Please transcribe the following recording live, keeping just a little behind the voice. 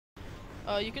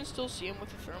You can still see him with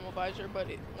the thermal visor, but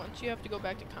once you have to go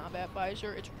back to combat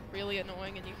visor, it's really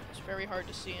annoying and it's very hard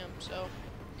to see him, so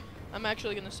I'm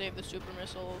actually going to save the super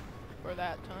missile for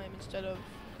that time instead of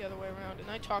the other way around.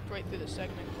 And I talked right through this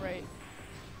segment, great.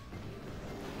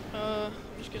 I'm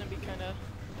just going to be kind of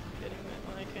hitting it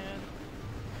when I can.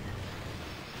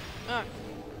 Ah,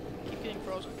 keep getting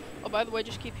frozen. Oh, by the way,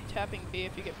 just keep tapping B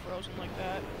if you get frozen like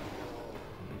that.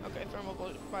 Okay, thermal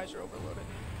visor overloaded.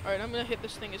 Alright, I'm gonna hit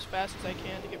this thing as fast as I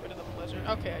can to get rid of the blizzard.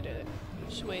 Okay, I did it.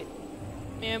 Sweet.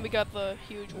 And we got the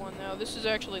huge one now. This is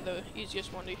actually the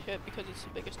easiest one to hit because it's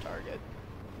the biggest target.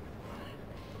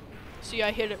 See,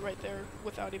 I hit it right there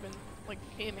without even, like,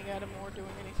 aiming at him or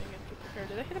doing anything to prepare.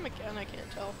 Did I hit him again? I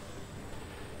can't tell.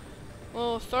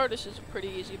 Well, Thardus is a pretty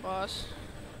easy boss.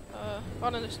 A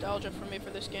lot of nostalgia for me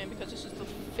for this game because this is the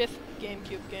 5th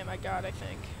GameCube game I got, I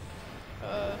think.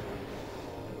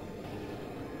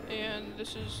 And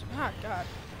this is... ah, God.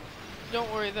 Don't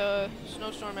worry, the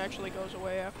snowstorm actually goes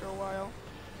away after a while.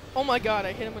 Oh my god,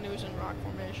 I hit him when he was in rock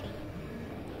formation.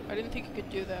 I didn't think you could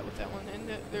do that with that one. And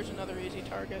there's another easy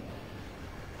target.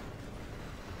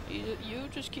 You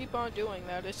just keep on doing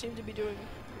that. I seem to be doing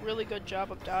a really good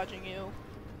job of dodging you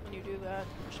when you do that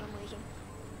for some reason.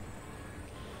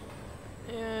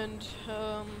 And,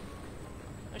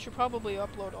 I should probably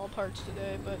upload all parts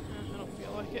today, but I don't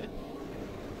feel like it.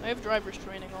 I have driver's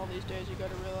training all these days, you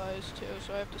gotta realize, too,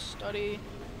 so I have to study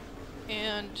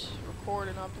and record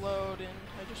and upload, and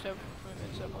I just have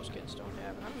limits that most kids don't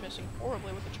have, and I'm missing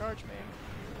horribly with the charge beam,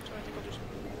 so I think I'll just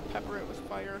pepper it with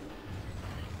fire,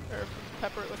 or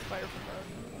pepper it with fire from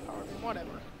the power beam,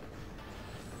 whatever.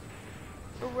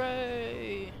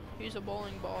 Hooray! He's a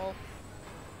bowling ball.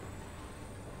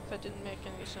 That didn't make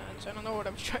any sense. I don't know what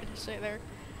I was trying to say there.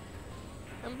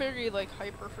 I'm very, like,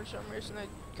 hyper for some reason. I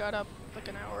got up, like,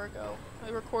 an hour ago. I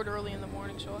record early in the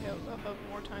morning, so I'll have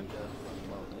more time to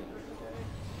upload later in the day.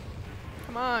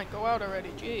 Come on, go out already,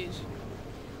 jeez.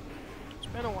 It's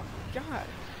been a while. God.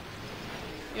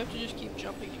 You have to just keep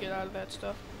jumping to get out of that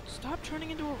stuff. Stop turning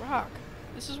into a rock.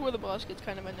 This is where the boss gets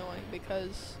kind of annoying,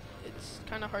 because it's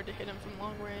kind of hard to hit him from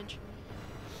long range.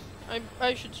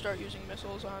 I should start using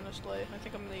missiles, honestly. I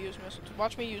think I'm going to use missiles.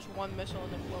 Watch me use one missile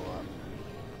and then blow up.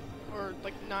 Or,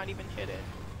 like, not even hit it.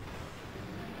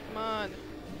 Come on.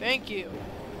 Thank you.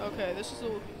 Okay, this is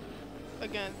the...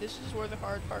 again, this is where the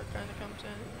hard part kind of comes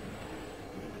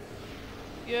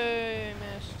in. Yay, I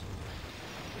missed.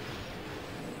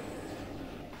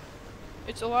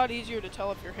 It's a lot easier to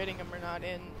tell if you're hitting him or not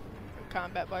in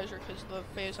combat visor, because the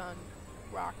phase on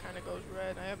rock kind of goes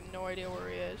red. I have no idea where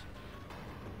he is.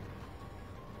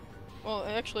 Well,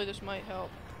 actually, this might help.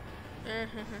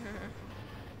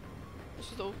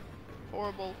 This is the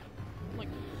horrible, like,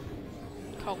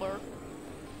 color,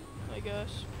 I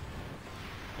guess.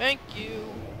 Thank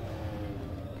you!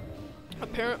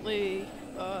 Apparently,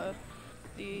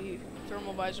 the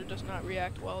thermal visor does not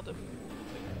react well to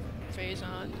phase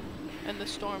on, and the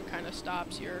storm kind of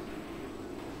stops here.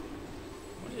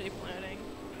 What is he planning?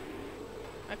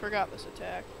 I forgot this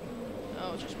attack.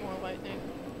 Oh, it's just more lightning.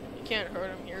 You can't hurt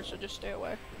him here, so just stay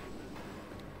away.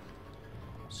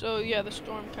 So yeah, the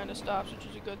storm kind of stops, which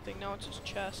is a good thing. Now it's his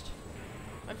chest.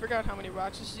 I forgot how many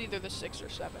rocks. This is either the 6th or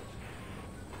 7th.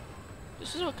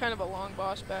 This is a kind of a long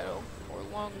boss battle, or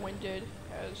long-winded,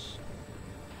 as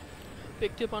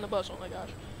Big Tip on a Bus, oh my gosh,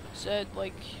 said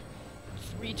like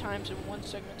 3 times in one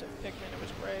segment of Pikmin. It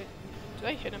was great. Did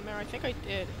I hit him there? I think I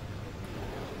did.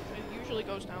 It usually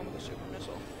goes down with a super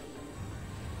missile.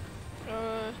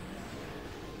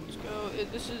 Let's go.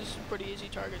 This is a pretty easy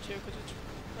target too, because it's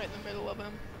right in the middle of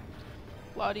him.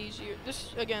 A lot easier.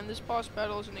 This, again, this boss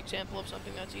battle is an example of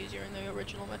something that's easier in the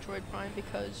original Metroid Prime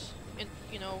because,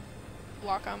 you know,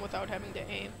 lock on without having to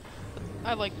aim. But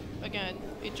I like, again,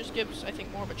 it just gives, I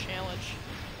think, more of a challenge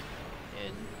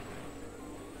in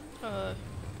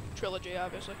Trilogy,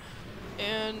 obviously.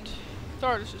 And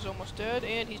Thardus is almost dead,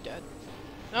 and he's dead.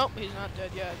 Nope, he's not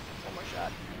dead yet. One more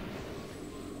shot.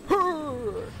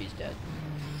 He's dead.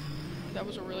 That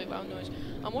was a really loud noise.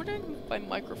 I'm wondering if my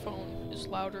microphone is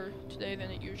louder today than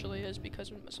it usually is,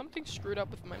 because something screwed up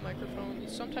with my microphone.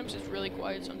 Sometimes it's really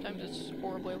quiet, sometimes it's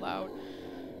horribly loud.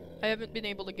 I haven't been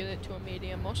able to get it to a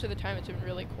medium. Most of the time it's been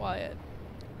really quiet.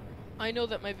 I know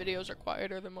that my videos are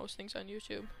quieter than most things on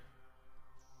YouTube.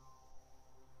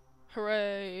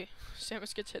 Hooray!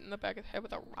 Samus gets hit in the back of the head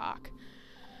with a rock.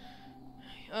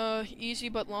 Easy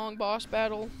but long boss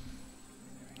battle.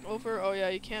 Over. Oh yeah,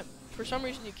 you can't, for some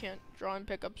reason you can't draw in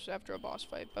pickups after a boss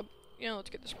fight, but, you know,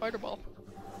 let's get the spider ball.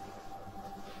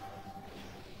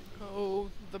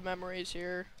 Oh, the memories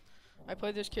here. I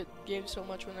played this game so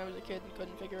much when I was a kid and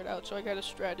couldn't figure it out, so I got a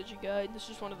strategy guide. This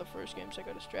is one of the first games I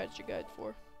got a strategy guide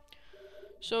for.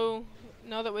 So,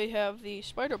 now that we have the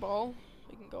spider ball,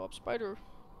 we can go up spider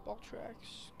ball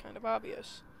tracks. Kind of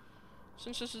obvious.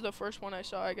 Since this is the first one I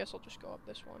saw, I guess I'll just go up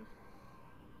this one.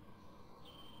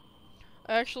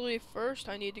 Actually, first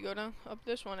I need to go down up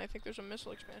this one. I think there's a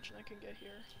missile expansion I can get here.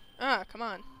 Ah, come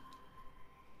on.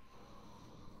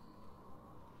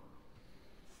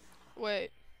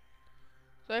 Wait.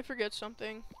 Did I forget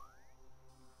something?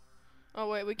 Oh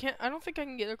wait, we can't. I don't think I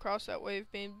can get across that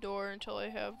wave beam door until I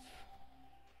have.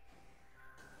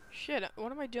 Shit,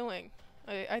 what am I doing?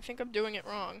 I think I'm doing it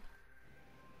wrong.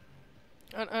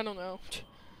 I don't know.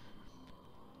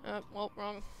 Well,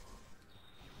 wrong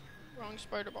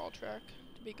spider ball track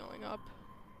to be going up.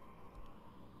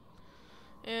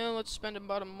 And let's spend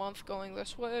about a month going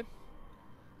this way.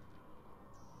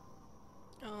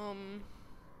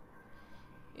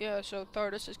 Yeah, so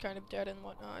Thardus is kind of dead and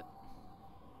whatnot.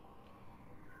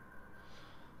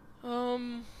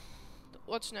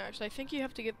 What's next? I think you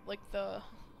have to get, like,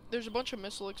 there's a bunch of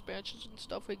missile expansions and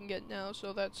stuff we can get now,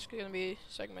 so that's gonna be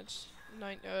segments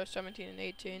 17 and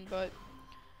 18, but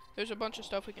there's a bunch of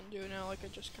stuff we can do now, like I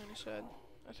just kind of said.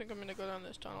 I think I'm gonna go down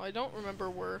this tunnel. I don't remember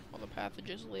where all the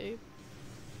passages lead.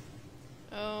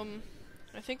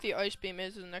 I think the ice beam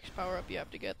is the next power-up you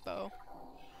have to get, though.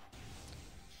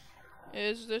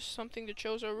 Is this something to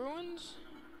Chozo Ruins?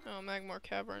 Oh, Magmore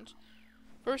Caverns.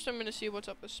 First, I'm gonna see what's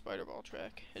up this spider ball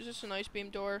track. Is this an ice beam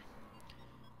door?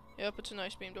 Yep, it's an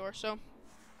ice beam door, so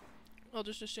I'll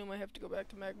just assume I have to go back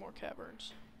to Magmore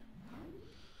Caverns.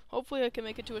 Hopefully I can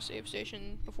make it to a save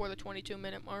station before the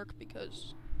 22-minute mark,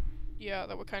 because, yeah,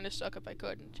 that would kind of suck if I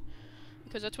couldn't.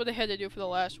 Because that's what I had to do for the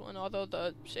last one, although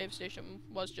the save station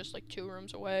was just like 2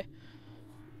 rooms away.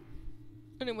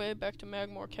 Anyway, back to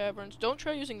Magmore Caverns. Don't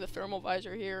try using the thermal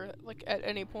visor here, like, at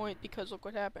any point, because look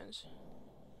what happens.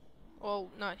 Well,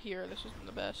 not here. This isn't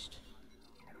the best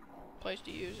place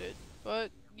to use it.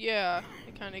 But, yeah,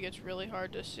 it kind of gets really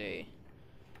hard to see.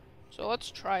 So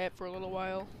let's try it for a little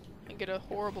while and get a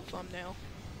horrible thumbnail.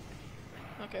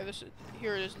 Okay,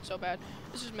 here it isn't so bad.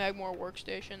 This is Magmore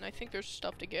Workstation. I think there's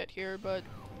stuff to get here, but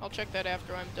I'll check that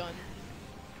after I'm done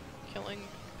killing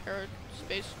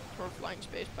flying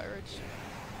space pirates.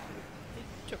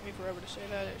 It took me forever to say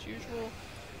that, as usual.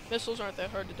 Missiles aren't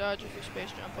that hard to dodge if you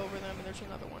space jump over them, and there's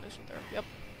another one, isn't there? Yep.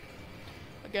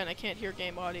 Again, I can't hear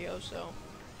game audio, so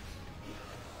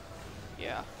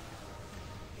yeah.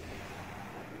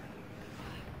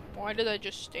 Why did I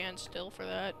just stand still for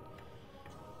that?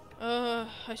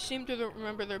 I seem to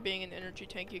remember there being an energy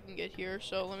tank you can get here,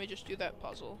 so let me just do that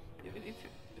puzzle.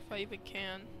 If I even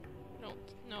can. I don't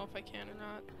know if I can or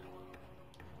not.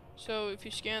 So, if you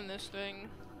scan this thing...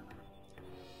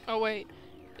 Oh, wait.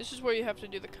 This is where you have to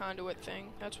do the conduit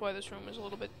thing. That's why this room is a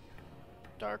little bit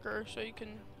darker, so you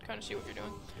can kind of see what you're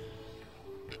doing.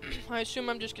 I assume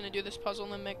I'm just going to do this puzzle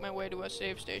and then make my way to a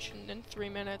save station in 3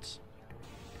 minutes.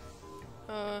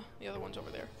 The other one's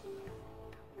over there.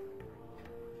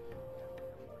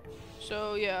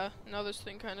 So, yeah, now this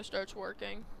thing kind of starts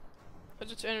working.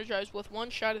 Because it's energized with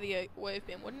one shot of the wave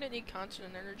beam. Wouldn't it need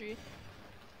constant energy?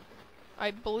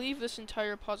 I believe this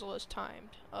entire puzzle is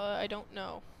timed. I don't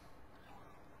know.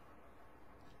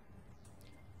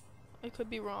 I could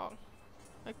be wrong.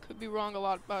 I could be wrong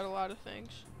about a lot of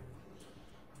things.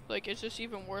 Like, is this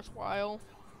even worthwhile?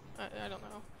 I don't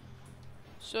know.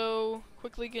 So,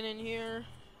 quickly get in here,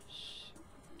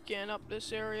 scan up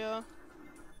this area,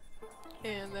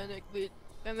 and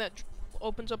then that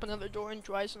opens up another door and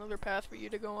drives another path for you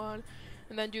to go on,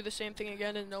 and then do the same thing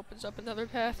again and it opens up another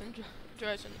path and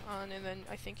drives it on, and then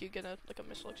I think you get like a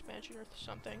missile expansion or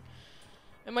something.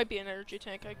 It might be an energy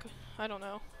tank. I don't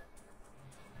know.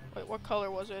 Wait, what color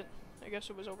was it? I guess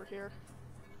it was over here.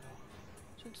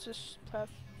 Since this path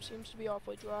seems to be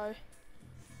awfully dry.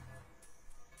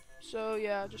 So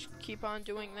yeah, just keep on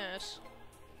doing this.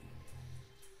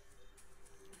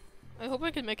 I hope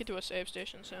I can make it to a save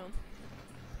station soon.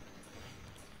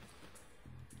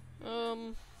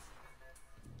 Oh,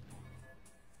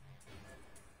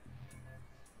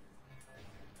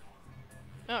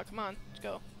 come on, let's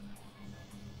go.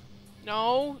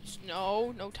 No,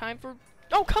 no time for...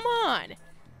 Oh, come on!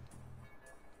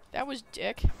 That was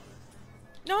dick.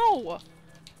 No!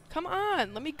 Come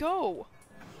on, let me go.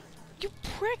 You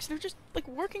pricks, they're just, like,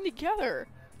 working together.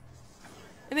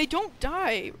 And they don't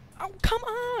die. Oh, come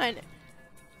on!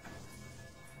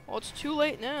 Well, it's too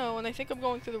late now, and I think I'm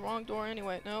going through the wrong door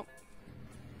anyway. Nope.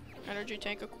 Energy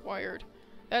tank acquired.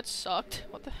 That sucked.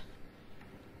 What the...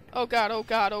 Oh god, oh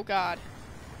god, oh god.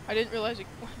 I didn't realize it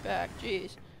went back.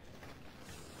 Jeez.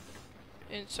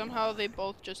 and somehow they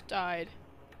both just died.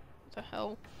 What the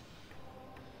hell?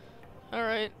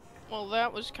 Alright, well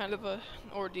that was kind of an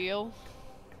ordeal.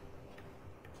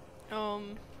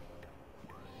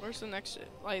 Where's the next...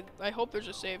 I hope there's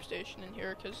a save station in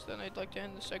here, because then I'd like to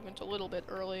end the segment a little bit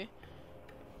early.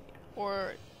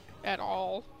 Or at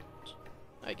all,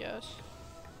 I guess.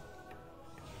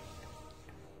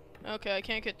 Okay, I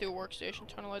can't get through Workstation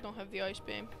Tunnel, I don't have the ice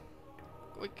beam.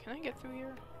 Wait, can I get through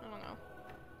here? I don't know.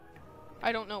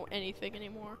 I don't know anything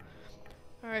anymore.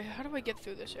 Alright, how do I get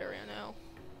through this area now?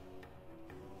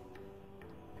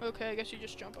 Okay, I guess you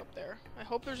just jump up there. I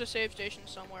hope there's a save station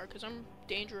somewhere, because I'm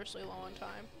dangerously low on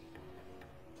time.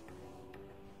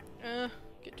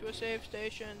 Get to a save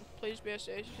station. Please be a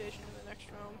save station in the next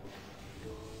room.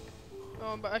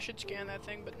 Oh, but I should scan that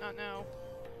thing, but not now.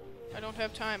 I don't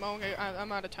have time. Oh, okay,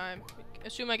 I'm out of time.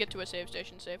 Assume I get to a save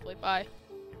station safely. Bye.